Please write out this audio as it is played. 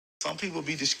Some people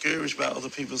be discouraged by other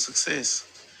people's success.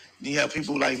 You have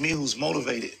people like me who's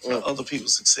motivated by other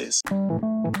people's success.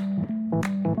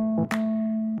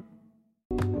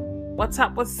 What's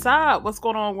up? What's up? What's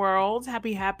going on, world?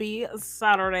 Happy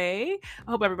Saturday.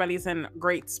 I hope everybody's in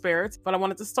great spirits. But I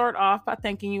wanted to start off by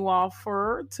thanking you all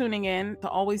for tuning in to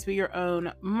Always Be Your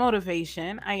Own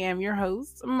Motivation. I am your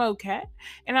host, Mocat,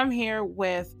 and I'm here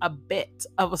with a bit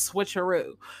of a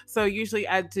switcheroo. So usually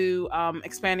I do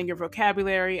expanding your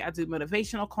vocabulary, I do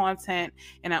motivational content,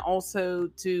 and I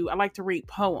like to read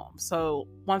poems. So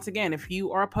once again, if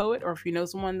you are a poet or if you know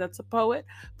someone that's a poet,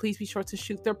 please be sure to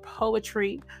shoot their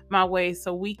poetry my way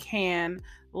so we can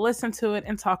listen to it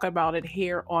and talk about it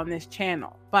here on this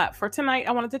channel. But for tonight,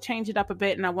 I wanted to change it up a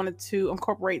bit and I wanted to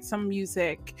incorporate some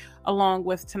music along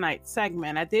with tonight's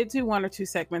segment. I did do one or two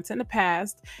segments in the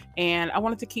past and I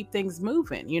wanted to keep things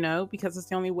moving, because it's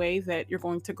the only way that you're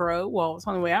going to grow. Well, it's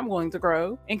the only way I'm going to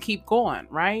grow and keep going,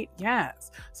 right?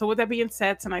 Yes. So with that being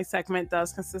said, tonight's segment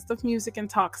does consist of music and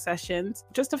talk sessions,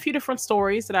 just a few different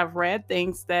stories that I've read,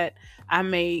 things that I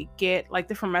may get, like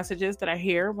different messages that I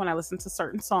hear when I listen to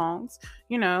certain songs,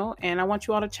 and I want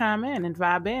you all to chime in and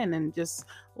vibe in and just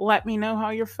let me know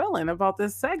how you're feeling about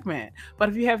this segment. But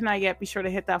if you have not yet, be sure to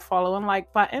hit that follow and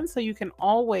like button so you can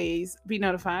always be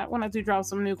notified when I do drop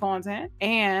some new content.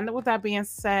 And with that being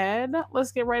said,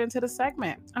 let's get right into the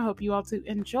segment. I hope you all do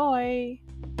enjoy.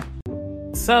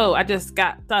 So I just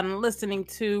got done listening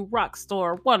to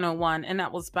Rockstar 101, and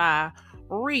that was by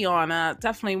Rihanna.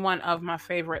 Definitely one of my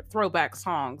favorite throwback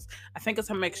songs. I think it's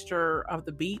a mixture of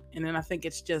the beat, and then I think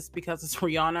it's just because it's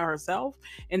Rihanna herself,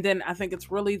 and then I think it's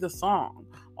really the song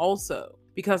also,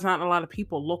 because not a lot of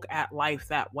people look at life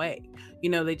that way.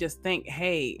 They just think,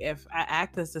 hey, if I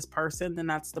act as this person, then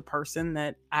that's the person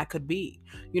that I could be.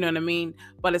 You know what I mean?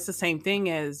 But it's the same thing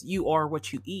as you are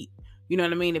what you eat. You know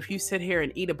what I mean? If you sit here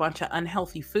and eat a bunch of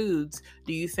unhealthy foods,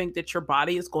 do you think that your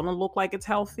body is going to look like it's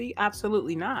healthy?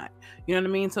 Absolutely not. You know what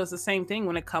I mean? So it's the same thing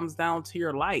when it comes down to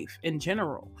your life in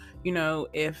general.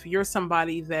 If you're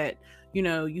somebody that,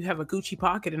 you have a Gucci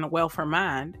pocket and a welfare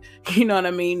mind, you know what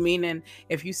I mean? Meaning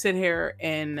if you sit here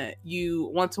and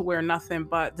you want to wear nothing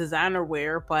but designer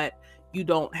wear, but you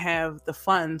don't have the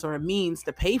funds or means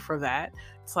to pay for that,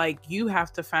 it's like you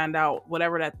have to find out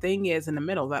whatever that thing is in the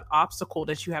middle, that obstacle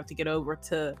that you have to get over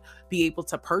to be able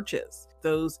to purchase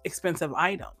those expensive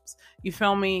items. You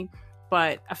feel me?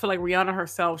 But I feel like Rihanna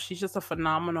herself, she's just a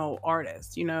phenomenal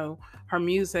artist. Her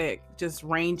music just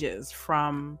ranges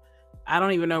from, I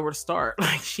don't even know where to start.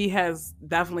 Like, she has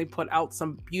definitely put out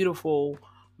some beautiful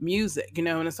music,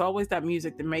 and it's always that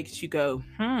music that makes you go,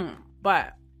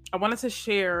 But I wanted to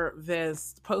share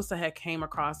this post I had came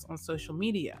across on social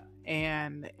media,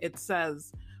 and it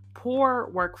says, poor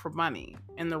work for money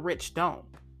and the rich don't.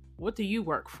 What do you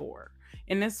work for?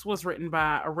 And this was written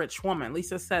by a rich woman.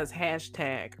 Lisa says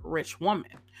 #rich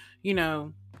woman,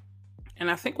 and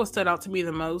I think what stood out to me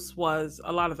the most was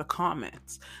a lot of the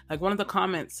comments. Like, one of the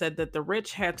comments said that the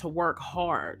rich had to work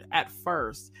hard at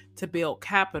first to build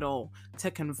capital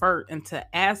to convert into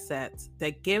assets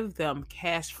that give them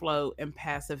cash flow and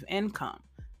passive income.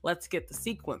 Let's get the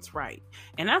sequence right.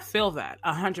 And I feel that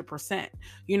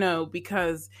 100%,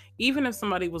 because even if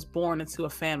somebody was born into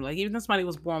a family, like even if somebody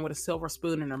was born with a silver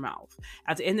spoon in their mouth,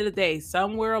 at the end of the day,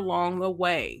 somewhere along the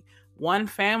way, one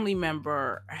family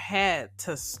member had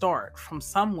to start from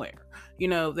somewhere.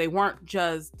 They weren't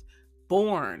just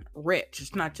born rich.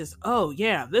 It's not just, oh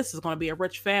yeah, this is going to be a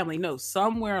rich family. No,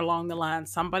 somewhere along the line,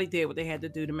 somebody did what they had to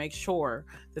do to make sure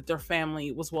that their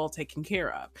family was well taken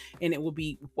care of. And it will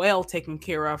be well taken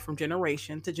care of from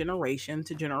generation to generation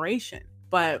to generation.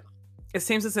 But it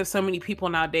seems as if so many people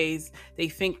nowadays, they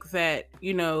think that,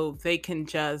 they can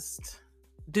just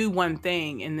do one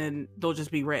thing and then they'll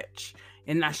just be rich.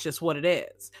 And that's just what it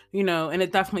is, and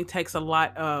it definitely takes a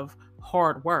lot of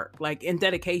hard work, like, and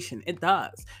dedication. It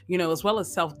does, as well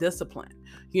as self-discipline.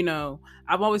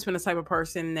 I've always been the type of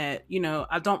person that,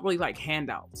 I don't really like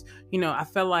handouts. I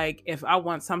feel like if I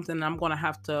want something, I'm going to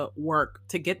have to work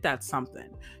to get that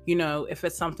something. If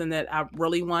it's something that I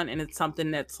really want and it's something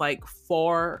that's like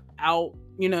far out,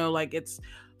 like it's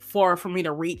far for me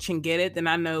to reach and get it, then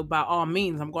I know by all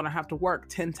means I'm going to have to work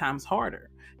 10 times harder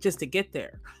just to get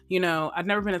there. I've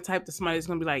never been the type that somebody's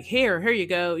going to be like, here you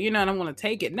go, and I'm going to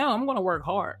take it. No, I'm going to work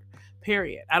hard,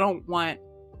 period. I don't want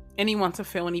anyone to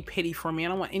feel any pity for me. I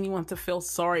don't want anyone to feel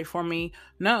sorry for me.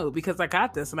 No, because I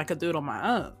got this and I could do it on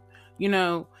my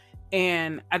own,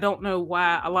 and I don't know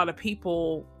why a lot of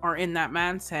people are in that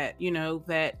mindset,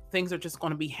 that things are just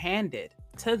going to be handed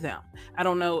to them. I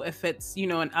don't know if it's,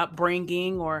 an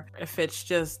upbringing or if it's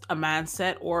just a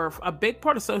mindset or a big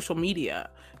part of social media,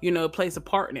 plays a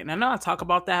part in it. And I know I talk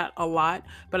about that a lot,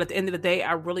 but at the end of the day,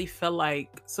 I really feel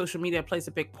like social media plays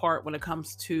a big part when it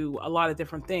comes to a lot of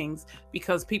different things,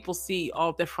 because people see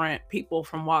all different people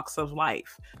from walks of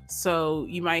life. So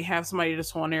you might have somebody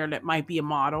that's on there that might be a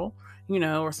model,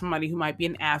 or somebody who might be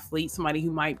an athlete, somebody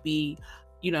who might be,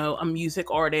 a music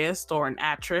artist or an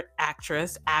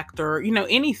actress, actor,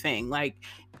 anything like,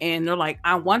 and they're like,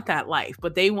 I want that life,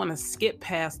 but they want to skip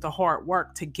past the hard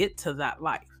work to get to that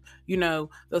life.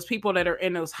 Those people that are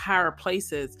in those higher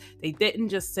places, they didn't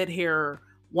just sit here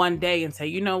one day and say,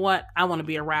 you know what, I want to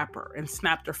be a rapper, and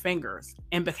snap their fingers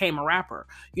and became a rapper.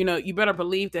 You better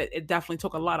believe that it definitely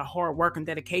took a lot of hard work and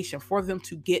dedication for them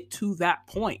to get to that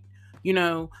point.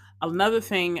 Another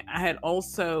thing I had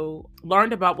also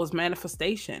learned about was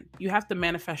manifestation. You have to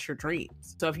manifest your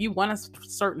dreams. So if you want a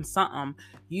certain something,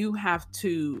 you have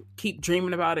to keep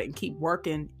dreaming about it and keep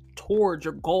working towards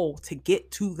your goal to get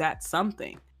to that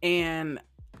something. And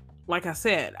like I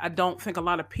said, I don't think a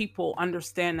lot of people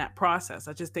understand that process.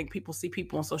 I just think people see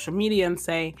people on social media and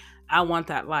say, I want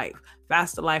that life.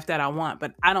 That's the life that I want,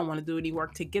 but I don't want to do any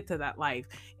work to get to that life.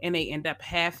 And they end up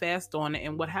half-assed on it.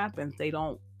 And what happens? They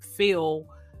don't feel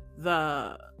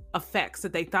the effects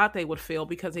that they thought they would feel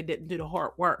because they didn't do the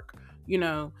hard work.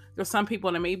 There's some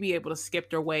people that may be able to skip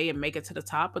their way and make it to the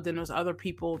top, but then there's other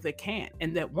people that can't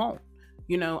and that won't.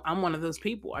 I'm one of those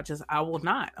people. I will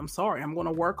not. I'm sorry. I'm going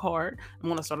to work hard. I'm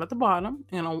going to start at the bottom,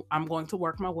 and I'm going to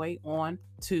work my way on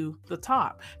to the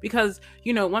top. Because,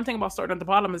 one thing about starting at the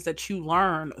bottom is that you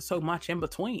learn so much in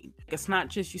between. It's not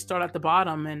just you start at the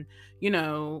bottom and,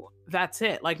 that's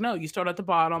it. Like, no, you start at the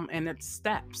bottom and it's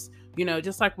steps,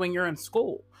 just like when you're in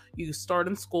school. You start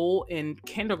in school in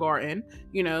kindergarten,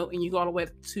 and you go all the way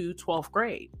to 12th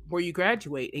grade where you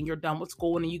graduate and you're done with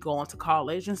school, and then you go on to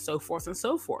college and so forth and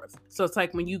so forth. So it's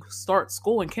like when you start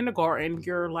school in kindergarten,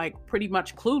 you're like pretty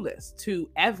much clueless to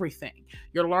everything.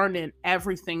 You're learning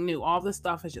everything new. All this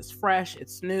stuff is just fresh.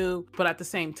 It's new. But at the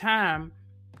same time,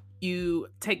 you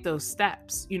take those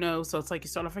steps, so it's like you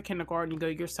start off at kindergarten,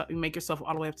 you make yourself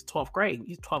all the way up to 12th grade.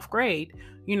 12th grade,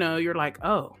 you're like,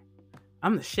 oh,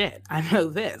 I'm the shit. I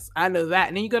know this, I know that.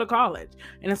 And then you go to college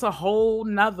and it's a whole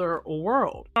nother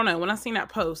world. I don't know. When I seen that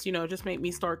post, it just made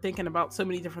me start thinking about so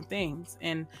many different things.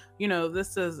 And,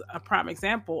 this is a prime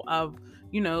example of,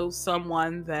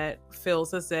 someone that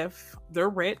feels as if they're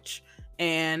rich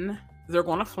and they're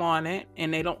going to flaunt it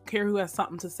and they don't care who has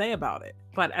something to say about it.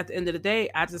 But at the end of the day,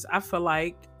 I feel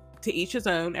like to each his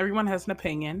own. Everyone has an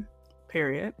opinion.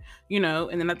 Period. And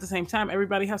then at the same time,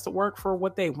 everybody has to work for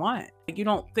what they want. Like, you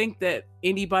don't think that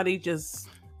anybody just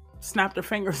snapped their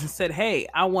fingers and said, hey,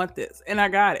 I want this and I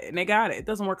got it and they got it. It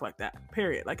doesn't work like that.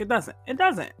 Period. Like, it doesn't.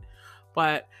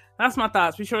 But that's my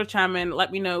thoughts. Be sure to chime in.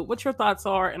 Let me know what your thoughts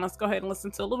are, and let's go ahead and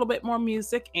listen to a little bit more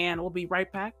music, and we'll be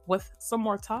right back with some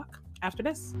more talk after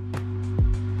this.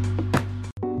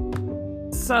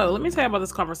 So let me tell you about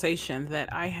this conversation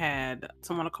that I had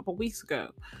someone a couple weeks ago.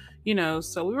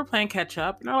 So we were playing catch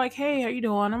up, and they're like, hey, how you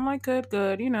doing? I'm like, good.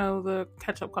 The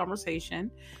catch up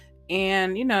conversation.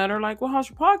 And, they're like, well, how's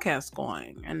your podcast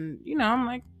going? And, I'm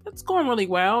like, it's going really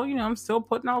well. I'm still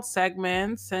putting out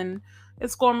segments and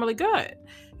it's going really good,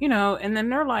 and then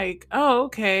they're like, oh,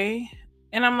 okay.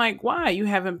 And I'm like, why? You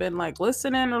haven't been like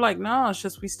listening? They're like, no, it's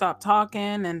just we stopped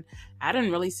talking and I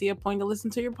didn't really see a point to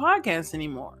listen to your podcast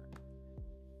anymore.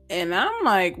 And I'm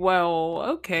like, well,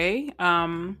 okay.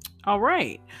 All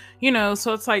right.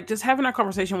 So it's like just having that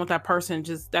conversation with that person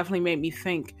just definitely made me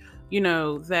think,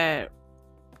 that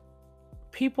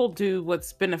people do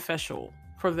what's beneficial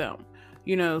for them.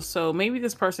 So maybe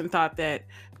this person thought that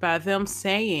by them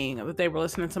saying that they were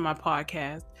listening to my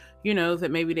podcast, that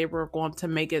maybe they were going to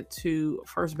make it to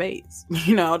first base.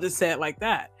 I'll just say it like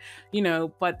that,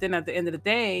 but then at the end of the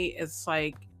day, it's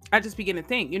like, I just begin to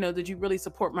think, did you really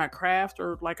support my craft?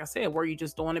 Or like I said, were you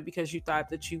just doing it because you thought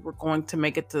that you were going to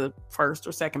make it to first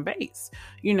or second base,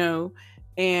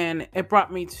 And it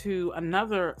brought me to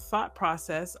another thought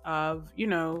process of,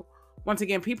 once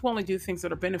again, people only do things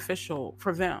that are beneficial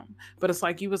for them. But it's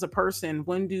like you as a person,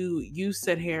 when do you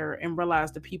sit here and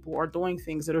realize that people are doing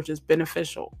things that are just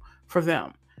beneficial for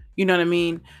them? You know what I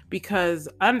mean? Because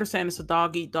I understand it's a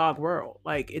dog eat dog world.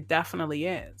 Like, it definitely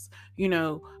is,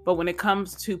 but when it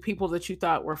comes to people that you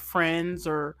thought were friends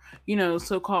or,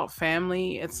 so-called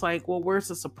family, it's like, well, where's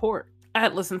the support? I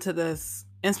had listened to this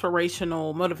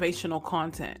inspirational, motivational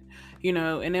content,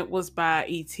 and it was by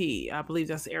E.T. I believe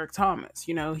that's Eric Thomas.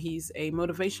 He's a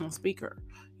motivational speaker,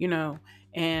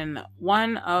 and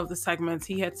one of the segments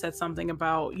he had said something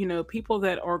about, people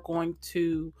that are going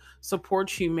to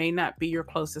support you may not be your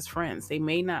closest friends. They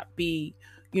may not be,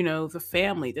 the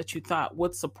family that you thought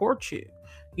would support you.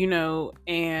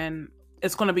 and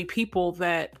it's going to be people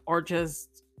that are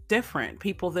just different,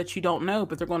 people that you don't know,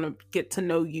 but they're going to get to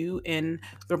know you and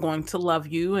they're going to love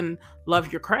you and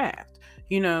love your craft,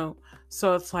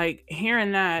 So it's like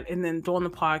hearing that and then doing the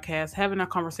podcast, having a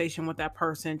conversation with that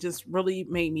person just really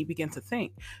made me begin to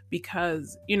think,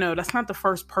 because, that's not the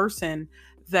first person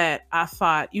that I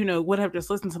thought, would have just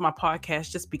listened to my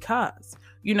podcast just because.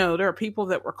 There are people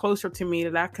that were closer to me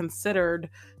that I considered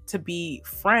to be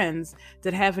friends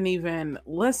that haven't even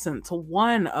listened to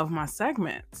one of my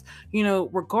segments,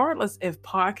 regardless if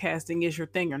podcasting is your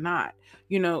thing or not.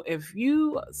 If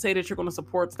you say that you're going to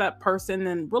support that person,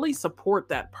 then really support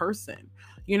that person.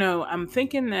 I'm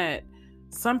thinking that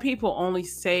some people only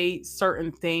say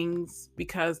certain things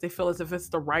because they feel as if it's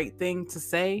the right thing to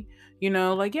say,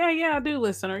 like, yeah, I do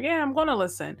listen, or yeah, I'm going to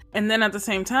listen. And then at the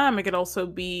same time, it could also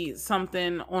be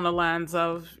something on the lines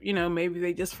of, maybe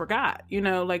they just forgot,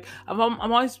 like I've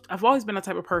always been a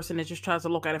type of person that just tries to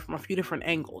look at it from a few different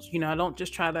angles. I don't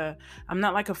just I'm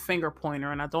not like a finger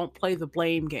pointer, and I don't play the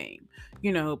blame game,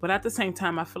 but at the same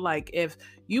time, I feel like if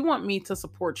you want me to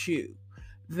support you,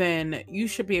 then you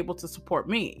should be able to support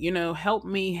me, help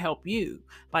me help you.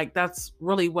 Like, that's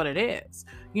really what it is.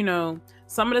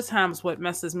 Some of the times what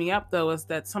messes me up though is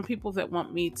that some people that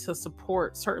want me to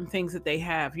support certain things that they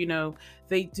have,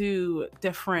 they do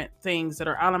different things that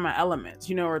are out of my elements,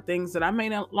 or things that I may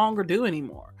no longer do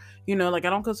anymore. Like I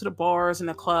don't go to the bars and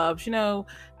the clubs,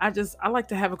 I like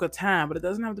to have a good time, but it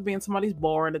doesn't have to be in somebody's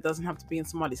bar and it doesn't have to be in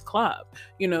somebody's club.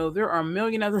 There are a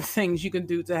million other things you can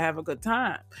do to have a good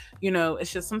time.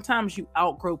 It's just sometimes you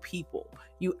outgrow people,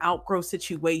 you outgrow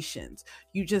situations,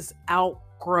 you just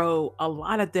outgrow a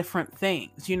lot of different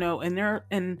things,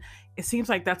 and it seems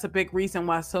like that's a big reason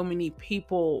why so many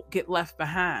people get left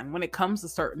behind when it comes to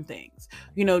certain things,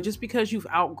 just because you've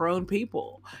outgrown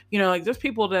people, like there's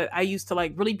people that I used to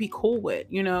like really be cool with,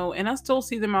 and I still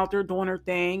see them out there doing their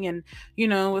thing. And,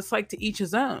 it's like to each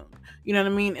his own, you know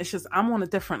what I mean? It's just, I'm on a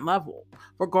different level,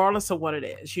 regardless of what it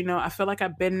is. I feel like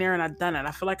I've been there and I've done it.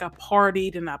 I feel like I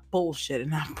partied and I bullshit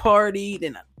and I partied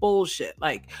and I bullshit.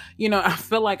 Like, I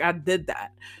feel like I did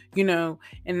that,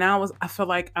 and now I feel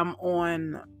like I'm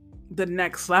on the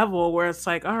next level where it's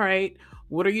like, all right,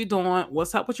 what are you doing?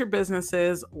 What's up with your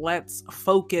businesses? Let's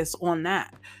focus on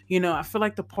that. I feel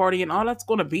like the party and all that's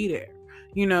going to be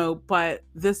there, but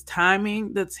this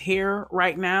timing that's here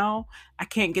right now, I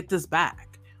can't get this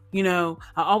back. I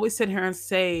always sit here and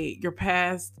say your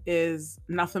past is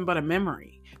nothing but a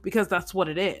memory, because that's what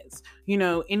it is.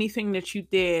 Anything that you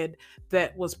did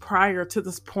that was prior to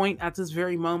this point at this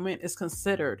very moment is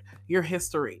considered your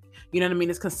history. You know what I mean?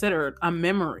 It's considered a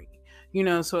memory.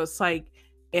 So it's like,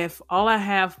 if all I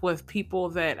have with people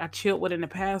that I chilled with in the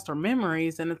past are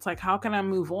memories, and it's like, how can I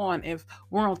move on if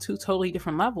we're on two totally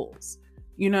different levels?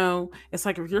 It's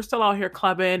like, if you're still out here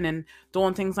clubbing and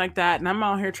doing things like that, and I'm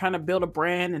out here trying to build a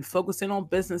brand and focusing on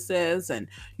businesses and,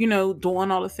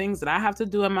 doing all the things that I have to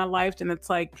do in my life, then it's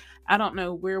like, I don't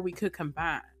know where we could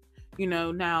combine.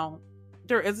 Now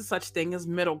there is a such thing as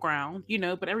middle ground,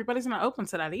 but everybody's not open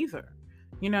to that either,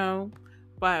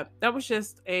 But that was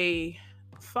just a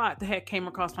thought that had came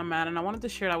across my mind, and I wanted to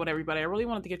share that with everybody. I really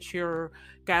wanted to get your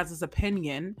guys'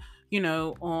 opinion,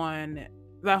 on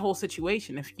that whole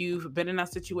situation. If you've been in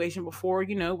that situation before,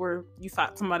 where you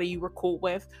thought somebody you were cool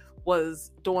with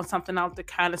was doing something out the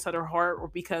kindness of their heart, or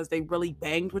because they really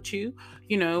banged with you,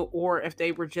 or if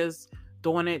they were just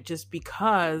doing it just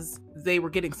because they were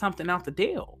getting something out the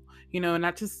deal. And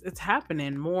it's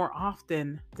happening more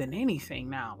often than anything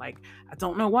now. Like, I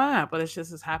don't know why, but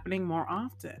it's happening more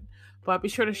often. But be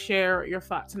sure to share your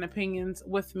thoughts and opinions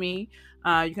with me.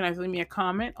 You can either leave me a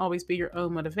comment, always be your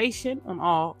own motivation, on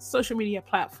all social media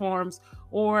platforms,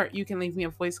 or you can leave me a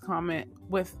voice comment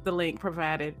with the link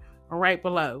provided right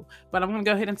below. But I'm going to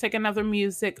go ahead and take another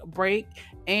music break,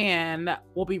 and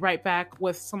we'll be right back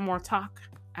with some more talk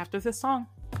after this song.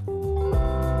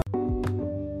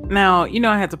 Now,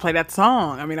 I had to play that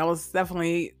song. I mean, I was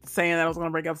definitely saying that I was going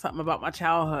to bring up something about my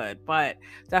childhood, but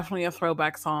definitely a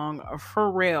throwback song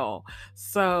for real.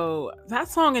 So that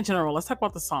song in general, let's talk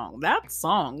about the song.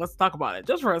 Let's talk about it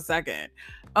just for a second.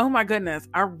 Oh my goodness.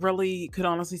 I really could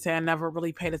honestly say I never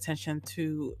really paid attention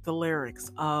to the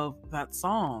lyrics of that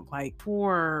song. Like,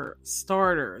 for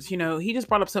starters, he just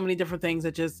brought up so many different things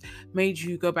that just made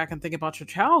you go back and think about your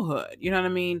childhood. You know what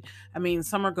I mean? I mean,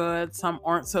 some are good, some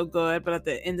aren't so good, but at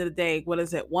the end of the day, what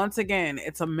is it? Once again,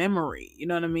 it's a memory. You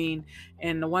know what I mean?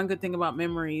 And the one good thing about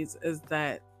memories is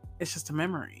that it's just a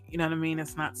memory. You know what I mean?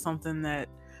 It's not something that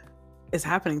is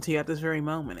happening to you at this very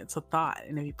moment. It's a thought.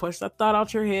 And if you push that thought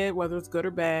out your head, whether it's good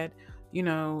or bad,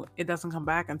 it doesn't come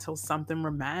back until something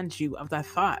reminds you of that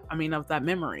thought. Of that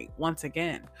memory once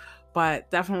again.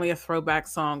 But definitely a throwback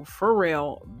song for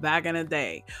real back in the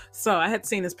day. So I had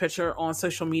seen this picture on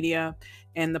social media,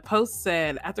 and the post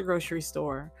said, at the grocery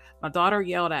store, my daughter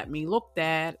yelled at me, "Look,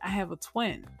 Dad, I have a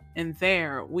twin." And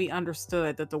there we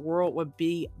understood that the world would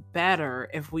be better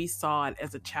if we saw it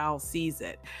as a child sees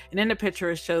it. And in the picture,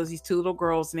 it shows these two little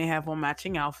girls and they have on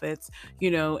matching outfits,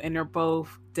 and they're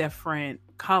both different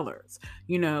colors,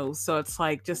 so it's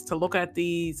like, just to look at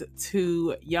these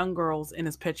two young girls in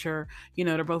this picture,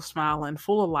 they're both smiling,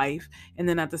 full of life. And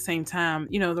then at the same time,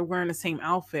 they're wearing the same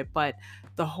outfit. But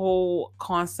the whole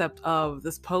concept of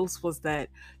this post was that,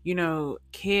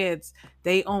 kids,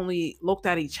 they only looked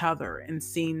at each other and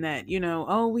seen that,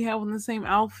 oh, we have on the same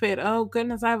outfit. Oh,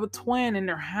 goodness, I have a twin. And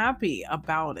they're happy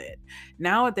about it.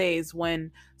 Nowadays,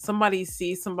 when somebody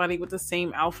sees somebody with the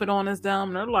same outfit on as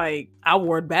them, they're like, I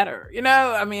wore it better.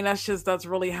 That's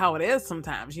really how it is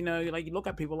sometimes. You look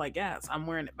at people like, yes, I'm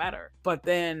wearing it better. But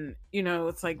then,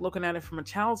 it's like looking at it from a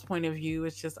child's point of view.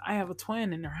 It's just, I have a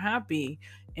twin and they're happy.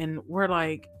 And we're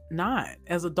like, not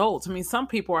as adults. Some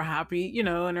people are happy,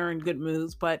 and they're in good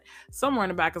moods, but somewhere in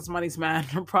the back of somebody's mind,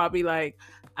 they're probably like,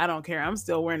 I don't care, I'm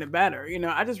still wearing it better.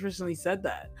 I just recently said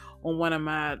that on one of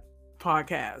my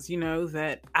podcasts,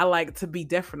 that I like to be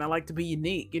different. I like to be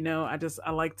unique.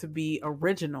 I like to be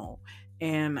original.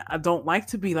 And I don't like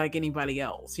to be like anybody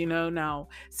else, Now,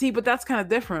 see, but that's kind of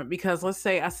different, because let's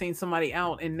say I seen somebody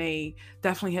out and they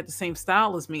definitely had the same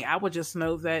style as me. I would just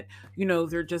know that,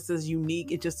 they're just as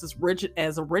unique and just as rigid,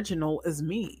 as original as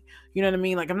me. You know what I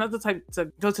mean? Like, I'm not the type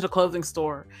to go to the clothing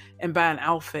store and buy an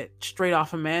outfit straight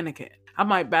off a mannequin. I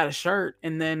might buy a shirt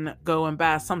and then go and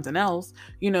buy something else,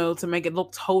 to make it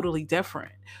look totally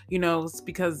different. It's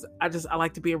because I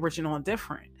like to be original and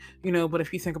different, but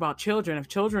if you think about children, if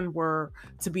children were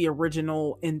to be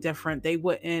original and different, they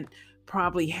wouldn't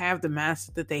probably have the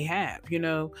mindset that they have.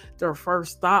 Their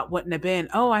first thought wouldn't have been,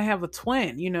 oh, I have a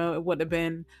twin. It would have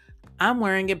been, I'm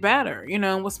wearing it better.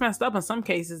 What's messed up in some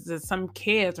cases is some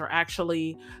kids are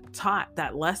actually taught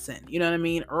that lesson,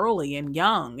 early and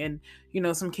young. And,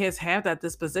 some kids have that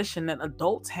disposition that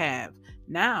adults have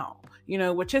now,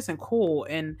 which isn't cool.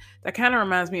 And that kind of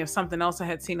reminds me of something else I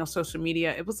had seen on social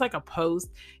media. It was like a post,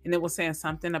 and it was saying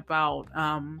something about,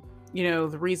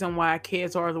 the reason why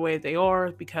kids are the way they are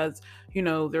is because,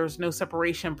 there's no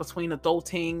separation between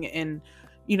adulting and,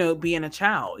 being a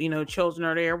child. Children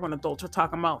are there when adults are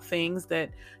talking about things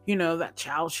that, that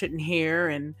child shouldn't hear.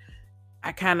 And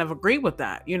I kind of agree with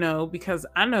that, because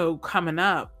I know coming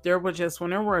up, when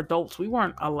there were adults, we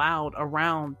weren't allowed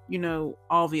around,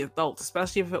 all the adults,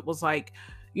 especially if it was like,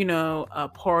 a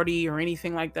party or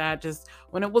anything like that. Just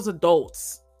when it was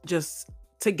adults, just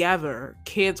together,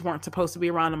 kids weren't supposed to be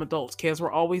around them adults. Kids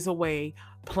were always away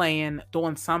playing,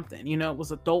 doing something, it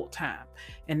was adult time.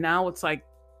 And now it's like,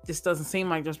 this doesn't seem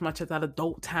like there's much of that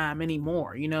adult time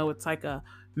anymore. It's like a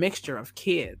mixture of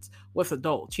kids with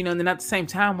adults, and then at the same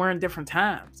time, we're in different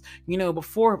times.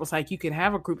 Before it was like you could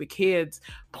have a group of kids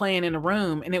playing in a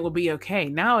room and it would be okay.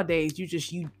 Nowadays,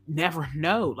 you never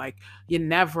know. Like, you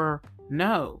never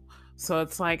know. So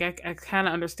it's like, I kind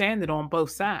of understand it on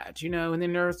both sides, and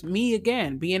then there's me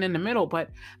again being in the middle, but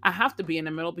I have to be in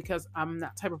the middle because I'm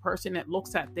that type of person that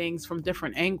looks at things from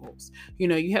different angles.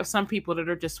 You have some people that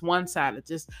are just one-sided,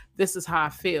 just, this is how I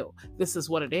feel, this is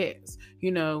what it is,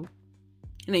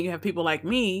 and then you have people like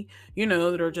me,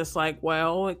 that are just like,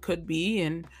 well, it could be.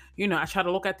 And, I try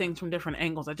to look at things from different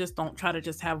angles. I just don't try to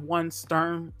just have one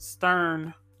stern, is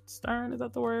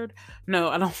that the word? No,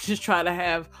 I don't just try to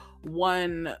have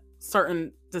one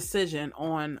certain decision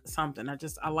on something.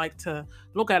 I like to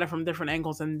look at it from different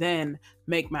angles and then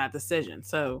make my decision.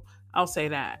 So I'll say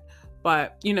that.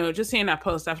 But, just seeing that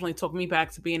post definitely took me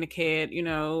back to being a kid,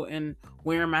 and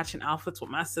wearing matching outfits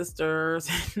with my sisters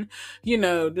and,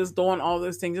 just doing all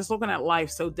those things, just looking at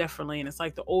life so differently. And it's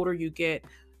like, the older you get,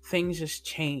 things just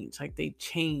change. Like, they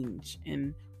change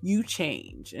and you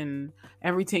change. And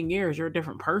every 10 years, you're a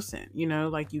different person,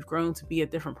 like, you've grown to be a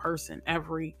different person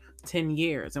every 10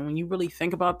 years. And when you really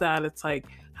think about that, it's like,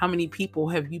 how many people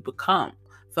have you become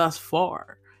thus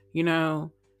far,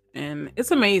 and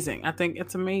it's amazing. I think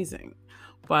it's amazing.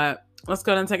 But let's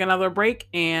go ahead and take another break,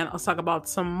 and let's talk about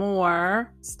some more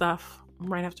stuff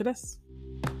right after this.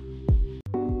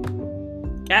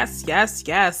 Yes.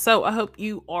 So I hope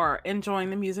you are enjoying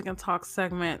the music and talk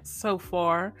segment so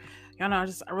far. Y'all know,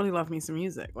 I really love me some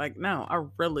music. Like, no, I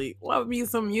really love me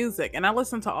some music. And I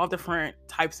listen to all different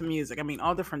types of music.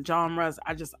 All different genres.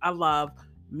 I love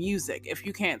music, if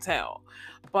you can't tell.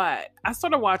 But I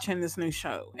started watching this new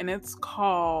show, and it's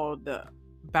called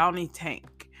Bounty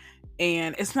Tank.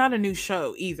 And it's not a new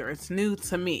show either. It's new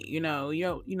to me. You know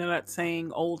that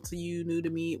saying, old to you, new to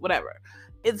me, whatever.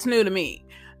 It's new to me.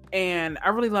 And I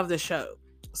really love this show.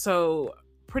 So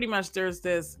pretty much there's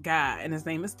this guy and his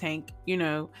name is Tank,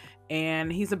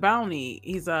 and he's a bounty.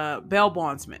 He's a bail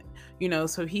bondsman,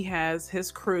 so he has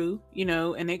his crew,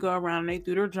 and they go around and they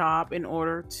do their job in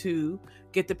order to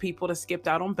get the people that skipped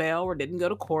out on bail or didn't go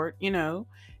to court,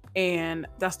 and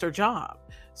that's their job.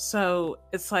 So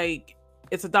it's like,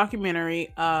 it's a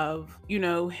documentary of,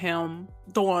 him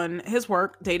doing his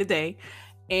work day to day.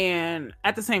 And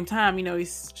at the same time, he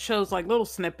shows like little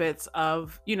snippets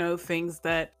of, things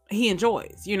that he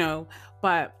enjoys,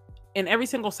 but in every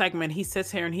single segment, he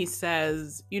sits here and he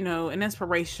says, an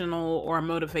inspirational or a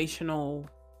motivational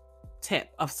tip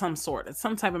of some sort. It's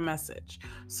some type of message.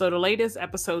 So the latest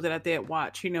episode that I did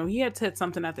watch, he had said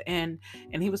something at the end,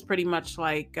 and he was pretty much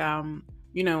like,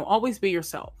 always be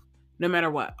yourself, no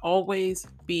matter what. Always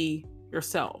be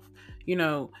yourself.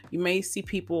 You may see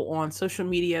people on social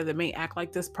media that may act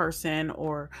like this person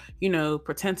or,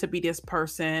 pretend to be this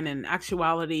person. In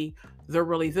actuality, they're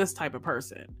really this type of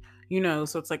person,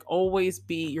 so it's like, always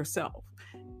be yourself.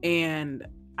 And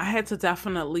I had to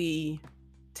definitely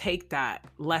take that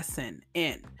lesson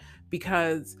in,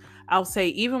 because I'll say,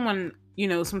 even when,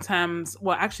 sometimes,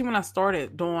 well, actually, when I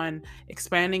started doing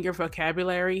expanding your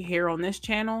vocabulary here on this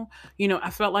channel, I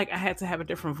felt like I had to have a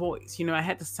different voice. I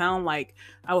had to sound like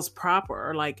I was proper,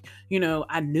 or like,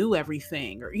 I knew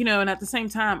everything, or, and at the same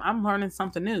time, I'm learning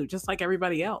something new, just like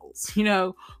everybody else.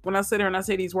 When I sit here and I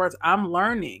say these words, I'm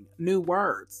learning new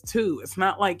words too. It's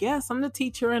not like, yes, I'm the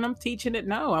teacher and I'm teaching it.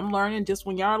 No, I'm learning. Just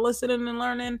when y'all are listening and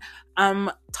learning,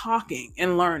 I'm talking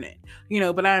and learning,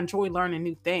 but I enjoy learning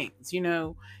new things,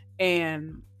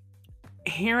 and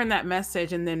hearing that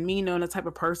message, and then me knowing the type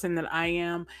of person that I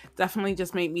am, definitely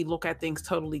just made me look at things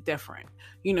totally different,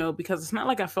 because it's not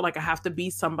like I feel like I have to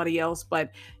be somebody else, but,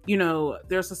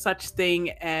 there's a such thing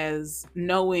as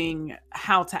knowing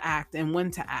how to act and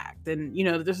when to act. And,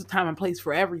 there's a time and place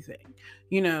for everything,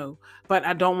 but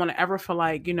I don't want to ever feel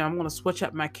like, I'm going to switch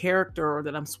up my character, or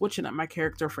that I'm switching up my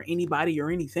character for anybody or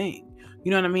anything.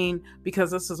 You know what I mean? Because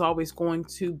this is always going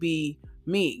to be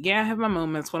me. Yeah, I have my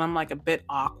moments when I'm like a bit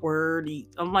awkward.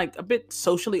 I'm like a bit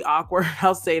socially awkward.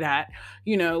 I'll say that,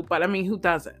 but I mean, who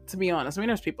doesn't, to be honest? I mean,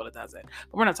 there's people that does it,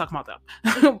 but we're not talking about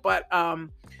them. But,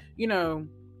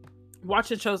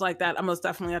 watching shows like that,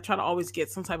 I try to always get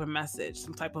some type of message,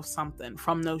 some type of something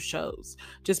from those shows,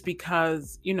 just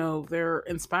because, they're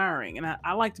inspiring. And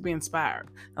I like to be inspired.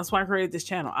 That's why I created this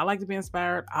channel. I like to be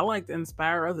inspired. I like to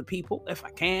inspire other people if I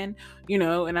can,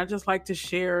 and I just like to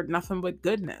share nothing but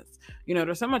goodness.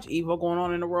 There's so much evil going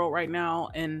on in the world right now.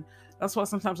 And that's why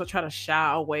sometimes I try to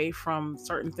shy away from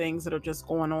certain things that are just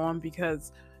going on,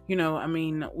 because,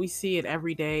 we see it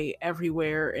every day,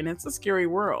 everywhere, and it's a scary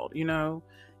world,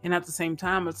 and at the same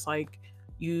time, it's like,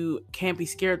 you can't be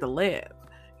scared to live,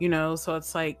 so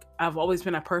it's like, I've always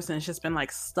been a person that's just been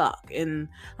like stuck, and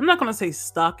I'm not going to say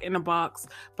stuck in a box,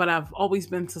 but I've always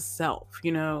been to self,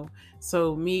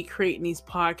 so me creating these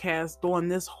podcasts, doing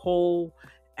this whole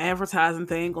advertising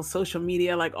thing on social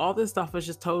media, like all this stuff is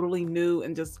just totally new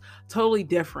and just totally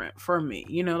different for me.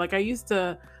 Like I used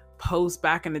to post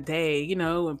back in the day,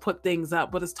 and put things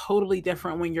up, but it's totally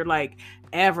different when you're like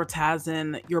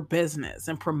advertising your business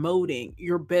and promoting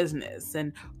your business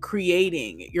and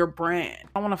creating your brand. I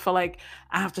don't want to feel like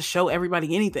I have to show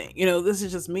everybody anything. This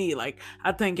is just me. Like,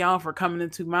 I thank y'all for coming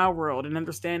into my world and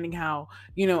understanding how,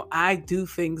 I do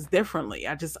things differently.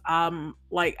 I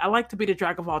like to be the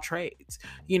jack of all trades.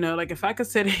 Like, if I could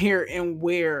sit here and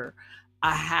wear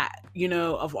a hat,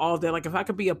 of all that, like if I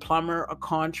could be a plumber, a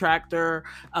contractor,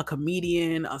 a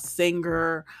comedian, a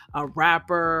singer, a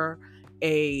rapper,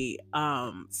 a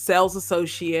sales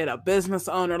associate, a business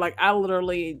owner, like I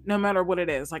literally, no matter what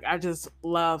it is, like I just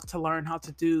love to learn how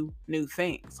to do new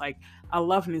things. Like I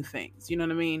love new things, you know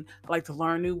what I mean? I like to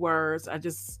learn new words.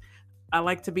 I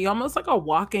like to be almost like a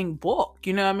walking book,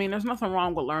 There's nothing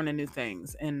wrong with learning new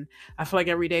things, and I feel like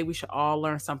every day we should all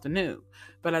learn something new.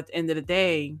 But at the end of the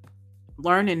day,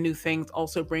 learning new things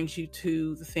also brings you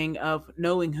to the thing of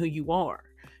knowing who you are,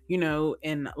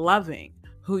 and loving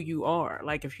who you are.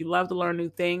 Like if you love to learn new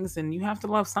things, then you have to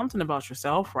love something about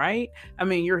yourself, right? I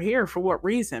mean, you're here for what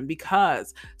reason?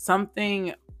 Because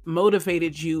something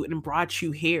motivated you and brought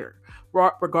you here,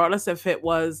 regardless if it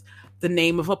was the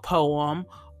name of a poem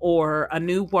or a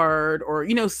new word, or,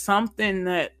 something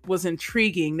that was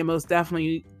intriguing that most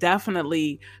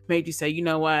definitely made you say, you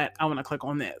know what, I want to click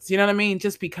on this. You know what I mean?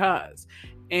 Just because.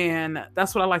 And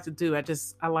that's what I like to do.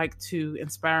 I like to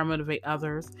inspire and motivate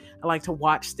others. I like to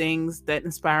watch things that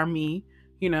inspire me,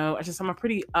 I'm a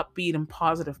pretty upbeat and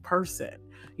positive person,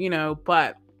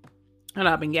 but and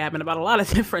I've been gabbing about a lot of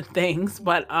different things,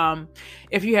 but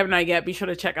if you have not yet, be sure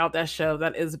to check out that show.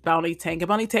 That is Bounty Tank. And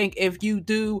Bounty Tank, if you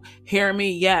do hear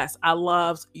me, yes, I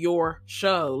love your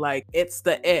show. Like, it's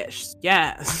the ish,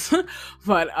 yes.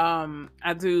 But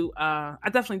I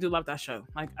definitely do love that show.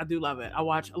 Like, I do love it. I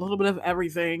watch a little bit of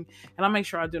everything, and I'll make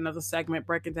sure I do another segment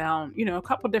breaking down, a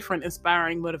couple different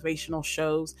inspiring motivational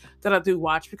shows that I do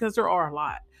watch, because there are a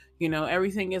lot.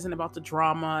 Everything isn't about the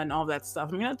drama and all that stuff.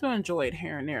 I mean, I do enjoy it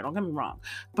here and there, don't get me wrong.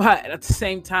 But at the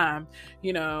same time,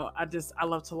 I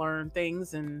love to learn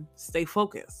things and stay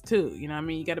focused too.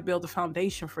 You got to build a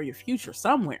foundation for your future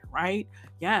somewhere, right?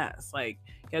 Yes. Like,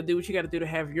 you got to do what you got to do to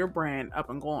have your brand up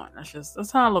and going.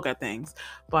 That's how I look at things.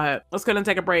 But let's go ahead and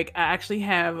take a break. I actually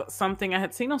have something I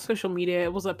had seen on social media.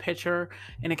 It was a picture,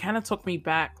 and it kind of took me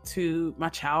back to my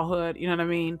childhood. You know what I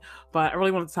mean? But I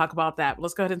really wanted to talk about that.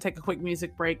 Let's go ahead and take a quick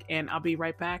music break, and I'll be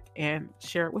right back and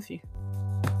share it with you.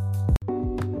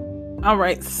 All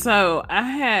right, so I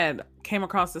had came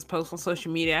across this post on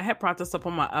social media. I had brought this up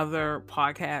on my other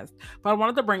podcast, but I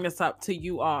wanted to bring this up to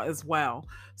you all as well.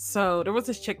 So there was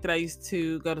this chick that I used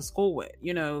to go to school with,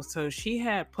 so she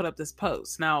had put up this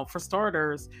post. Now, for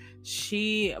starters,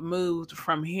 she moved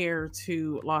from here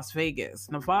to Las Vegas,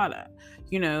 Nevada,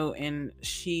 and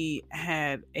she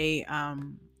had a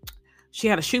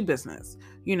shoe business,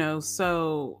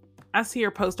 so I see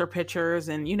her post her pictures,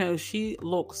 and she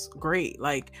looks great.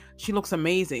 Like, she looks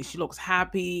amazing. She looks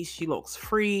happy. She looks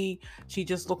free. She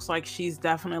just looks like she's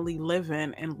definitely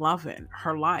living and loving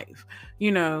her life,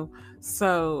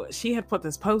 So she had put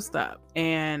this post up,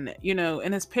 and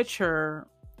in this picture,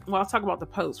 well, I'll talk about the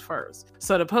post first.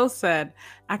 So the post said,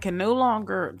 "I can no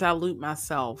longer dilute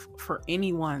myself for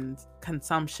anyone's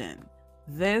consumption.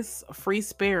 This free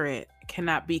spirit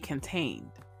cannot be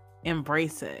contained.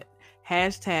 Embrace it.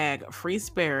 Hashtag free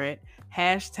spirit,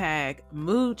 hashtag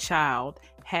mood child,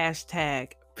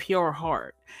 hashtag pure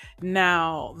heart."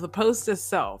 Now, the post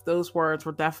itself, those words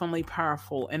were definitely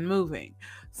powerful and moving.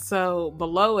 So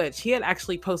below it, she had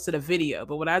actually posted a video,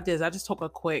 but what I did is I just took a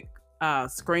quick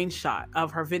screenshot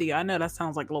of her video. I know that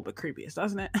sounds like a little bit creepy,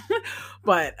 doesn't it?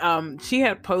 But she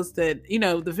had posted,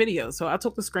 the video. So I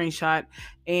took the screenshot,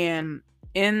 and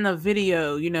in the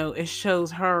video, it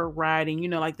shows her riding,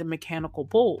 like the mechanical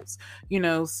bulls,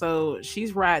 so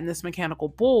she's riding this mechanical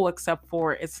bull, except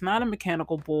for it's not a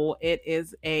mechanical bull. It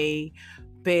is a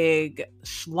big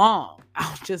schlong.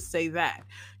 I'll just say that,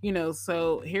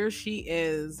 so here she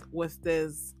is with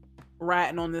this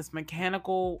riding on this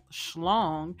mechanical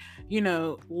schlong,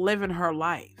 living her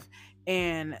life.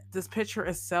 And this picture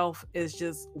itself is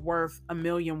just worth a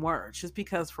million words, just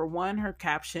because, for one, her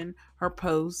caption, her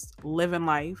post, living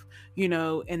life,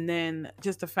 and then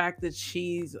just the fact that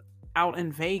she's out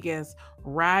in Vegas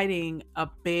riding a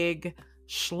big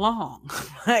schlong.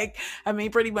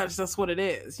 Pretty much that's what it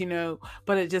is,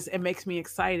 but it makes me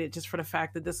excited just for the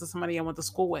fact that this is somebody I went to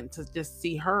school with, and to just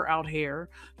see her out here,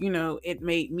 it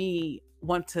made me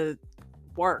want to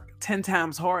work 10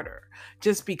 times harder,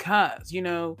 just because,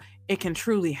 it can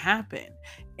truly happen.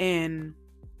 And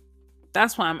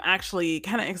that's why I'm actually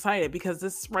kind of excited, because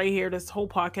this right here, this whole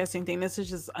podcasting thing, this is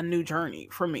just a new journey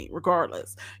for me,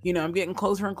 regardless. I'm getting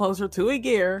closer and closer to a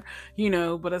year,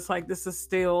 but it's like, this is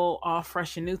still all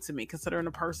fresh and new to me, considering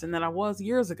the person that I was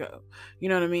years ago. You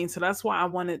know what I mean? So that's why I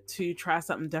wanted to try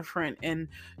something different, and,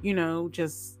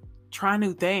 just try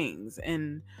new things,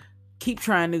 and keep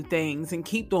trying new things, and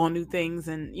keep doing new things,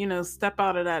 and step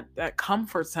out of that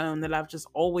comfort zone that I've just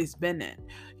always been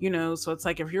in. So it's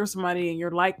like, if you're somebody and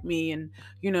you're like me, and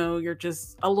you're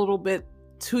just a little bit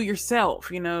to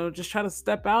yourself, just try to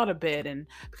step out a bit. And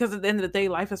because at the end of the day,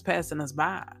 life is passing us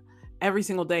by. Every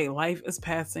single day, life is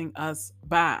passing us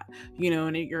by,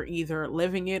 and you're either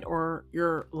living it or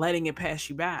you're letting it pass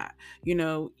you by. You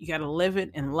got to live it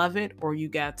and love it, or you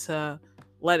got to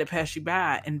let it pass you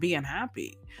by and be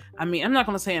unhappy. I'm not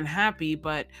going to say unhappy,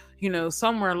 but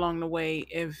somewhere along the way,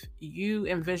 if you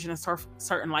envision a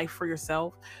certain life for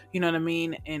yourself, you know what I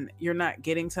mean, and you're not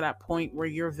getting to that point where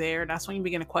you're there, that's when you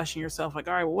begin to question yourself, like,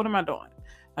 all right, well, what am I doing?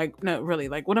 Like, no, really,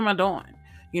 like, what am I doing?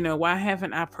 Why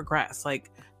haven't I progressed? Like,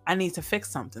 I need to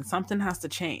fix something. Something has to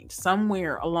change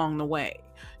somewhere along the way.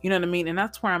 You know what I mean? And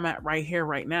that's where I'm at right here,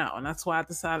 right now. And that's why I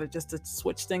decided just to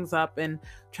switch things up and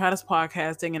try this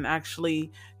podcasting and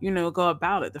actually, go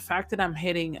about it. The fact that I'm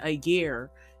hitting a year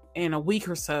in a week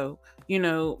or so,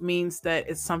 means that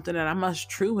it's something that I must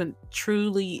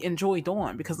truly enjoy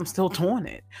doing, because I'm still doing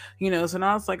it, so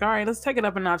now it's like, all right, let's take it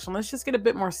up a notch and let's just get a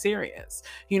bit more serious.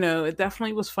 It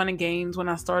definitely was fun and games when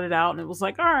I started out, and it was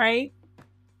like, all right,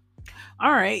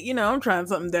 all right, I'm trying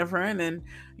something different. And,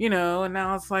 and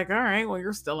now it's like, all right, well,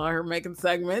 you're still out here making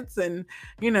segments and,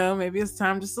 maybe it's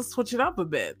time just to switch it up a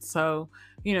bit. So,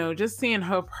 just seeing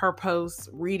her post,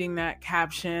 reading that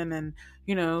caption and,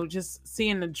 just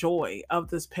seeing the joy of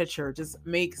this picture just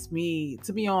makes me,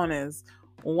 to be honest,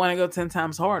 want to go 10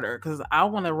 times harder because I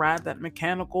want to ride that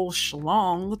mechanical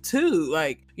schlong too.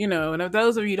 Like, and if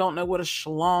those of you don't know what a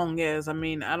schlong is, I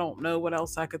mean, I don't know what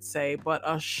else I could say but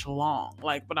a schlong.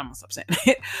 Like, but I'm gonna stop saying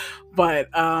it. But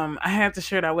I have to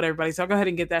share that with everybody. So I'll go ahead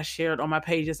and get that shared on my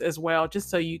pages as well, just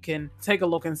so you can take a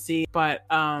look and see. But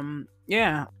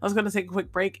yeah, I was going to take a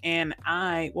quick break and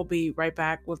I will be right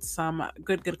back with some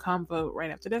good convo right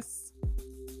after this.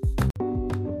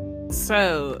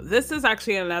 So this is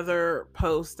actually another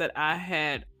post that I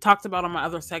had talked about on my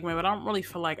other segment, but I don't really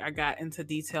feel like I got into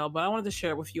detail, but I wanted to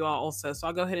share it with you all also. So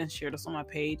I'll go ahead and share this on my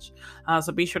page.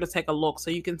 So be sure to take a look so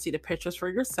you can see the pictures for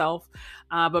yourself.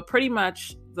 But pretty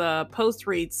much the post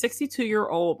reads,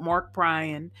 62-year-old Mark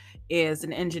Bryan is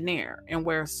an engineer and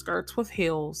wears skirts with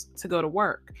heels to go to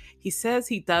work. He says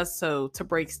he does so to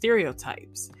break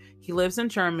stereotypes. He lives in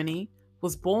Germany,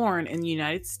 was born in the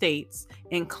United States,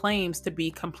 and claims to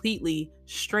be completely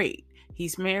straight.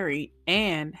 He's married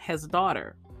and has a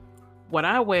daughter. What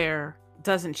I wear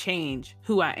doesn't change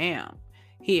who I am,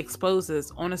 he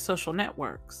exposes on his social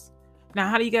networks. Now,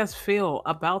 how do you guys feel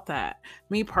about that?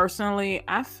 Me personally,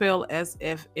 I feel as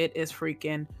if it is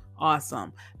freaking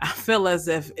awesome. I feel as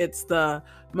if it's the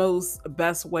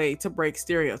best way to break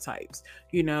stereotypes,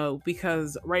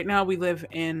 because right now we live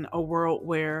in a world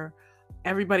where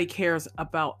everybody cares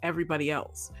about everybody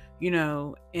else,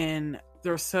 and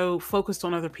they're so focused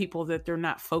on other people that they're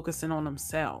not focusing on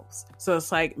themselves. So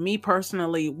it's like, me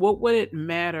personally, what would it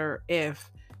matter if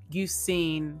you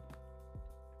seen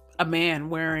a man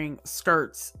wearing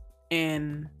skirts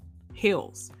and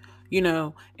heels,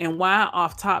 and why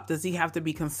off top does he have to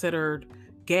be considered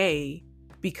gay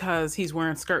because he's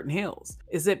wearing skirt and heels?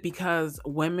 Is it because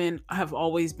women have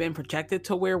always been projected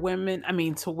to wear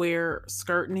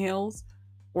skirt and heels?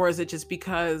 Or is it just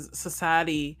because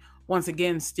society, once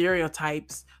again,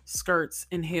 stereotypes skirts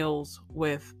and heels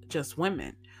with just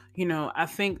women? I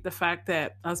think the fact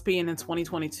that us being in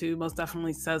 2022 most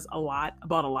definitely says a lot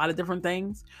about a lot of different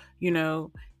things,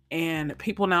 and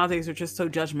people nowadays are just so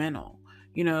judgmental.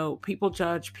 People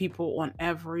judge people on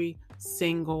every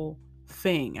single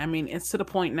thing. I mean, it's to the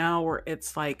point now where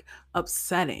it's like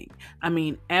upsetting. I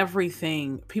mean,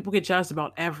 everything, people get judged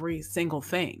about every single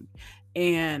thing.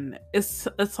 And it's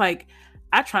like,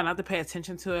 I try not to pay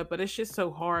attention to it, but it's just so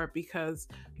hard because,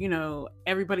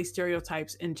 everybody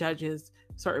stereotypes and judges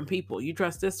certain people. You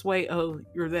dress this way, oh,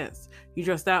 you're this. You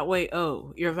dress that way,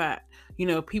 oh, you're that.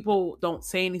 People don't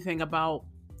say anything about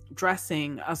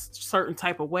dressing a certain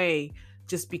type of way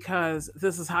just because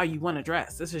this is how you want to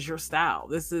dress. This is your style.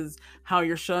 This is how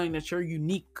you're showing that you're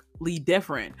uniquely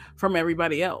different from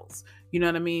everybody else. You know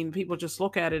what I mean? People just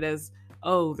look at it as,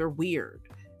 oh, they're weird.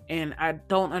 And I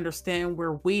don't understand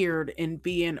where weird and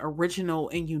being original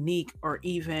and unique are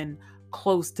even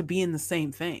close to being the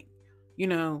same thing,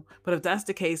 But if that's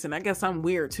the case, and I guess I'm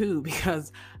weird too,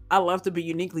 because I love to be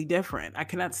uniquely different. I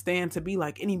cannot stand to be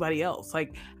like anybody else.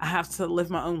 Like, I have to live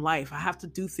my own life. I have to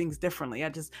do things differently.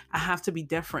 I have to be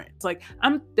different. It's like,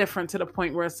 I'm different to the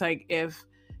point where it's like, if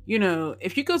you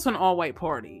go to an all white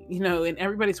party, and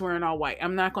everybody's wearing all white,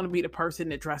 I'm not going to be the person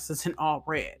that dresses in all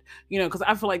red, because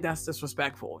I feel like that's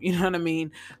disrespectful. You know what I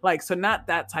mean? Like, so not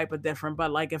that type of different,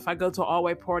 but like, if I go to an all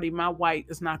white party, my white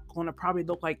is not going to probably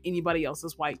look like anybody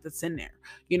else's white that's in there.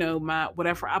 My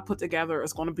whatever I put together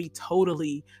is going to be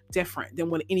totally different than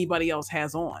what anybody else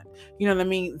has on. You know what I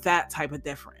mean? That type of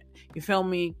different. You feel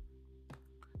me?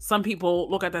 Some people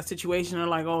look at that situation and are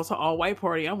like, oh, it's an all white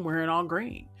party, I'm wearing all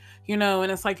green.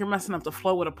 And it's like, you're messing up the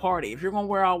flow of the party. If you're going to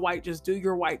wear all white, just do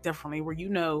your white differently, where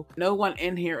no one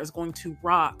in here is going to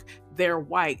rock their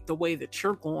white the way that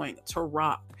you're going to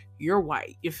rock your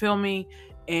white. You feel me?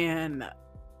 And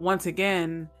once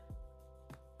again,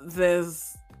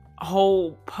 this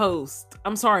whole post,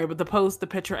 I'm sorry, but the post, the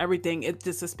picture, everything, it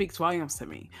speaks volumes to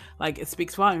me. Like, it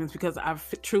speaks volumes because I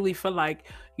truly feel like,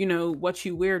 what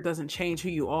you wear doesn't change who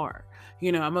you are.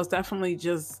 I most definitely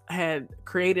just had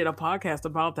created a podcast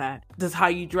about that. Does how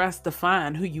you dress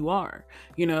define who you are?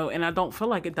 And I don't feel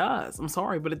like it does. I'm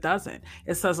sorry, but it doesn't.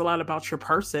 It says a lot about your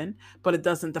person, but it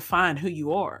doesn't define who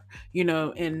you are.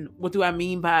 And what do I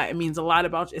mean by it? Means a lot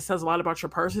about, it says a lot about your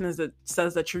person, is it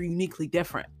says that you're uniquely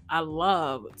different. I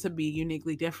love to be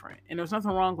uniquely different, and there's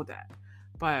nothing wrong with that.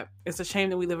 But it's a shame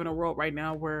that we live in a world right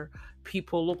now where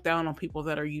people look down on people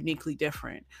that are uniquely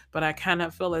different. But I kind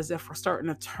of feel as if we're starting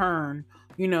to turn,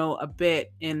 a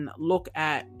bit and look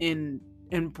at and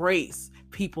embrace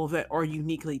people that are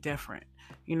uniquely different.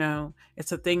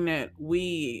 It's a thing that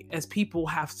we as people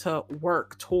have to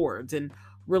work towards and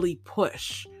really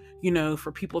push,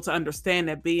 for people to understand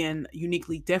that being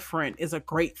uniquely different is a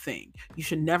great thing. You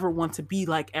should never want to be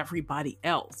like everybody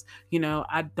else.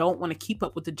 I don't want to keep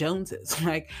up with the Joneses.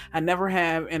 Like, I never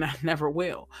have and I never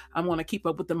will. I'm going to keep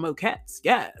up with the Moquettes,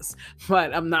 yes,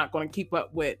 but I'm not going to keep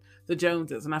up with the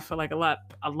Joneses. And I feel like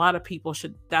a lot of people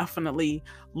should definitely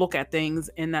look at things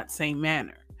in that same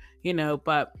manner.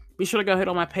 But be sure to go ahead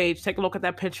on my page, take a look at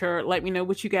that picture. Let me know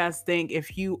what you guys think.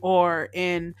 If you are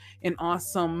in an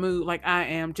awesome mood like I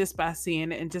am, just by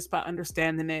seeing it and just by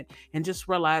understanding it and just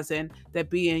realizing that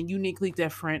being uniquely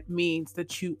different means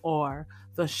that you are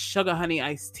the sugar honey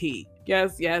iced tea.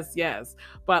 Yes, yes, yes.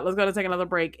 But let's go to take another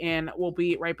break and we'll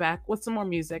be right back with some more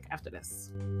music after this.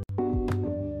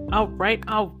 All right.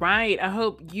 I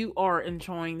hope you are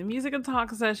enjoying the music and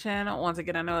talk session. Once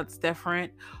again, I know it's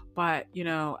different, but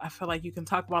I feel like you can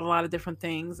talk about a lot of different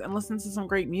things and listen to some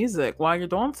great music while you're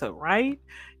doing so, right?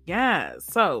 Yeah.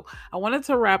 So I wanted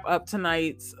to wrap up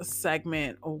tonight's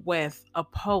segment with a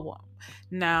poem.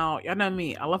 Now, y'all know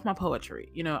me. I love my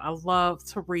poetry. I love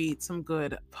to read some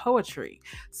good poetry.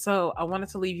 So I wanted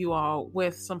to leave you all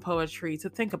with some poetry to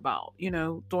think about,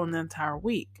 during the entire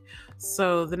week.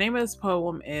 So the name of this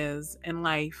poem is In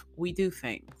Life, We Do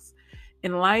Things.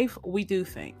 In life, we do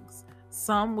things.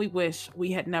 Some we wish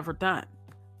we had never done.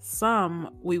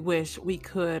 Some we wish we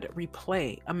could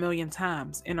replay a million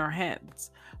times in our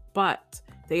heads. But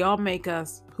they all make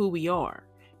us who we are.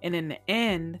 And in the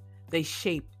end, they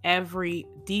shape every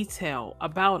detail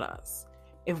about us.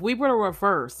 If we were to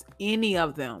reverse any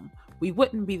of them, we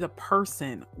wouldn't be the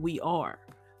person we are.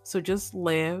 So just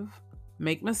live,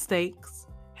 make mistakes,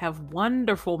 have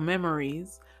wonderful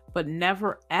memories, but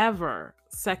never ever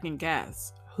second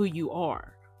guess who you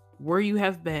are, where you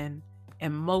have been,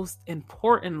 and most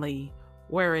importantly,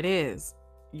 where it is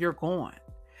you're going.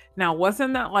 Now,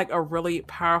 wasn't that like a really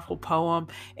powerful poem?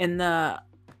 And the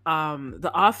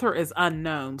author is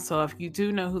unknown. So if you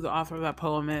do know who the author of that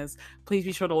poem is, please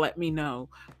be sure to let me know.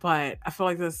 But I feel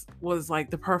like this was like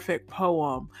the perfect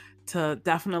poem to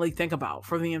definitely think about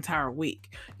for the entire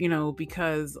week,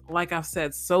 because like I've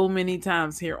said so many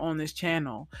times here on this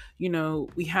channel,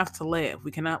 we have to live.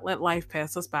 We cannot let life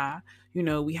pass us by.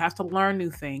 We have to learn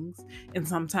new things. And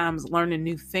sometimes learning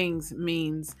new things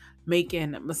means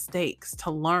making mistakes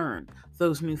to learn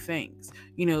those new things,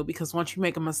 because once you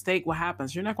make a mistake, what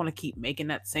happens? You're not going to keep making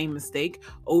that same mistake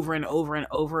over and over and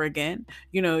over again.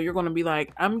 You're going to be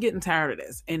like, I'm getting tired of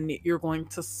this. And you're going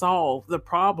to solve the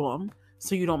problem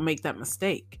so you don't make that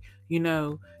mistake.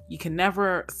 You can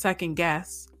never second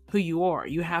guess who you are.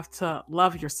 You have to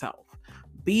love yourself.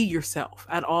 Be yourself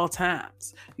at all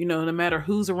times, no matter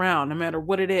who's around, no matter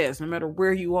what it is, no matter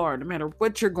where you are, no matter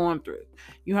what you're going through.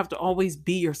 You have to always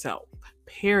be yourself,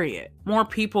 period. More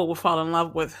people will fall in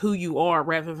love with who you are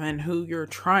rather than who you're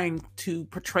trying to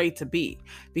portray to be.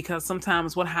 Because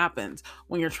sometimes what happens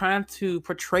when you're trying to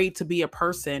portray to be a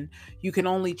person, you can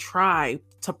only try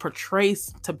to portray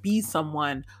to be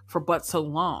someone for but so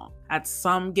long. At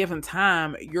some given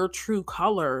time, your true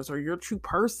colors or your true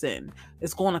person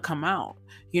is going to come out.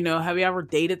 Have you ever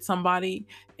dated somebody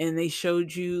and they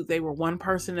showed you they were one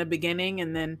person in the beginning,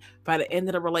 and then by the end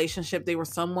of the relationship, they were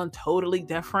someone totally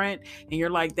different, and you're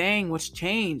like, dang, what's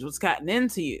changed? What's gotten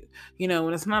into you?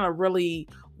 And it's not a really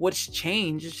what's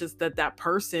changed. It's just that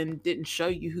person didn't show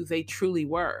you who they truly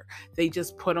were. They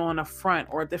just put on a front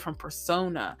or a different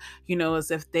persona,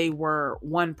 as if they were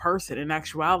one person. In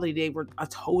actuality, they were a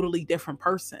totally different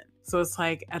person. So it's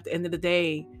like, at the end of the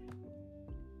day,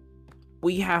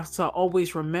 we have to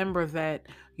always remember that,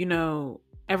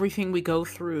 everything we go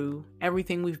through,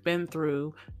 everything we've been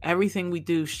through, everything we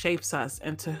do shapes us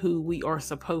into who we are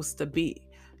supposed to be.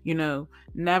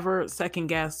 Never second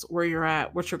guess where you're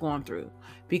at, what you're going through,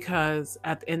 because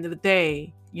at the end of the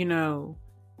day, you're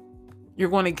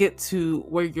going to get to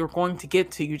where you're going to get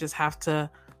to. You just have to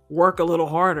work a little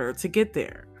harder to get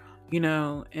there,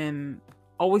 and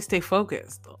always stay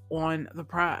focused on the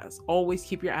prize. Always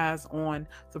keep your eyes on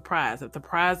the prize. If the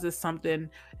prize is something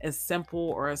as simple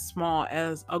or as small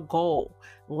as a goal,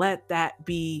 let that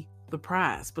be the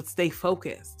prize, but stay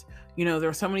focused. There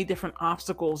are so many different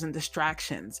obstacles and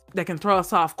distractions that can throw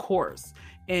us off course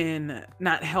and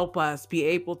not help us be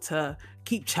able to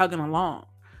keep chugging along.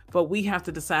 But we have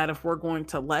to decide if we're going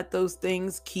to let those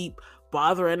things keep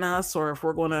bothering us, or if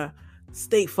we're going to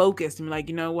stay focused and be like,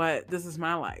 you know what, this is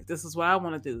my life. This is what I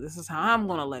want to do. This is how I'm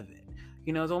going to live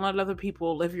it. Don't let other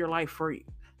people live your life for you.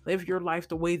 Live your life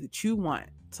the way that you want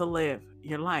to live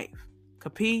your life.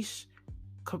 Capiche?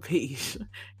 Capiche?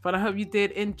 But I hope you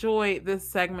did enjoy this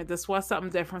segment. This was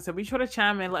something different. So be sure to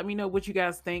chime in. Let me know what you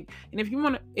guys think. And if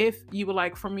you would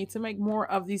like for me to make more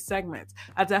of these segments,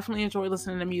 I definitely enjoy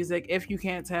listening to music. If you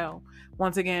can't tell,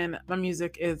 once again, my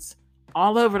music is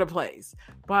all over the place.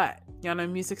 But y'all know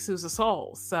music soothes the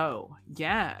soul. So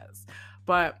yes.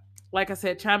 But like I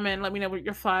said, chime in. Let me know what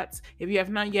your thoughts. If you have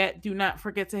not yet, do not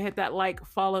forget to hit that like,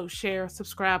 follow, share,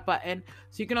 subscribe button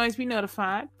so you can always be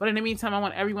notified. But in the meantime, I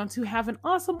want everyone to have an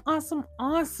awesome, awesome,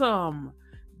 awesome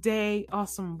day,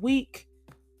 awesome week.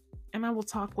 And I will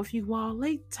talk with you all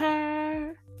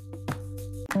later.